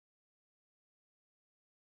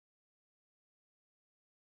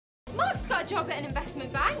got a job at an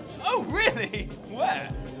investment bank. Oh, really? Where?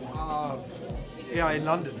 Yeah, in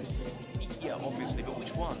London. Yeah, obviously, but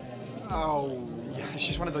which one? Oh, yeah,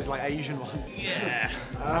 she's one of those, like, Asian ones. Yeah.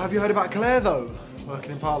 Have you heard about Claire, though?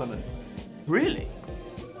 Working in Parliament. Really?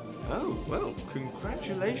 Oh, well,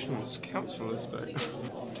 congratulations, Councillor Speck.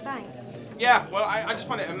 Thanks. Yeah, well, I just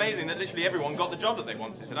find it amazing that literally everyone got the job that they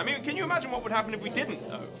wanted. I mean, can you imagine what would happen if we didn't,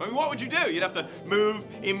 though? I mean, what would you do? You'd have to move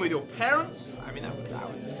in with your parents? I mean, that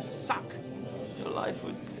would suck. Your life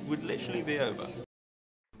would literally be over.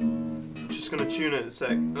 Just gonna tune it a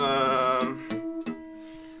sec.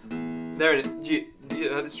 There it is.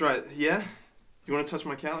 Yeah, that's right. Yeah? You wanna touch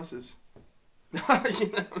my calluses?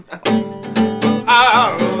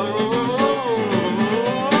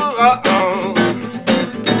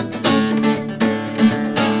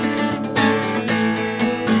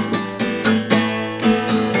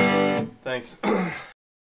 Thanks.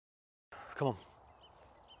 Come on.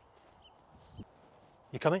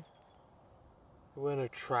 You coming? There were no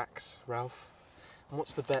tracks, Ralph. And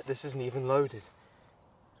what's the bet this isn't even loaded?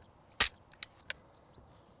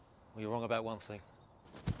 Well, you're wrong about one thing.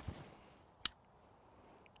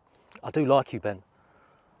 I do like you, Ben.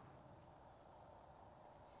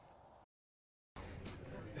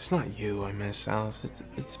 It's not you I miss, Alice.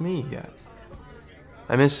 It's me.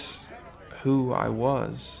 I miss who I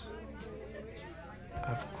was.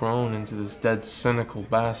 I've grown into this dead, cynical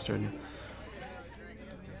bastard.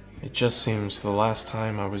 It just seems the last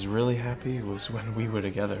time I was really happy was when we were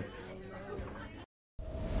together.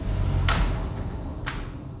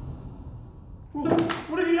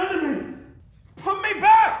 What have you done to me? Put me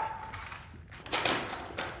back!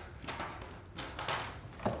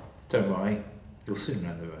 Don't worry, you'll soon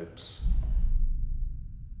learn the ropes.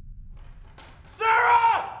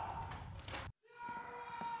 Sarah!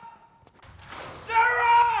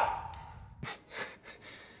 Sarah!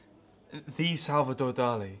 The Salvador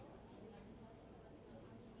Dali.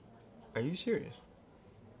 Are you serious?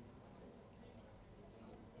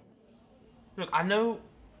 Look, I know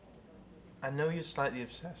you're slightly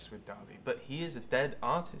obsessed with Dali, but he is a dead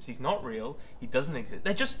artist. He's not real. He doesn't exist.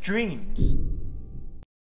 They're just dreams.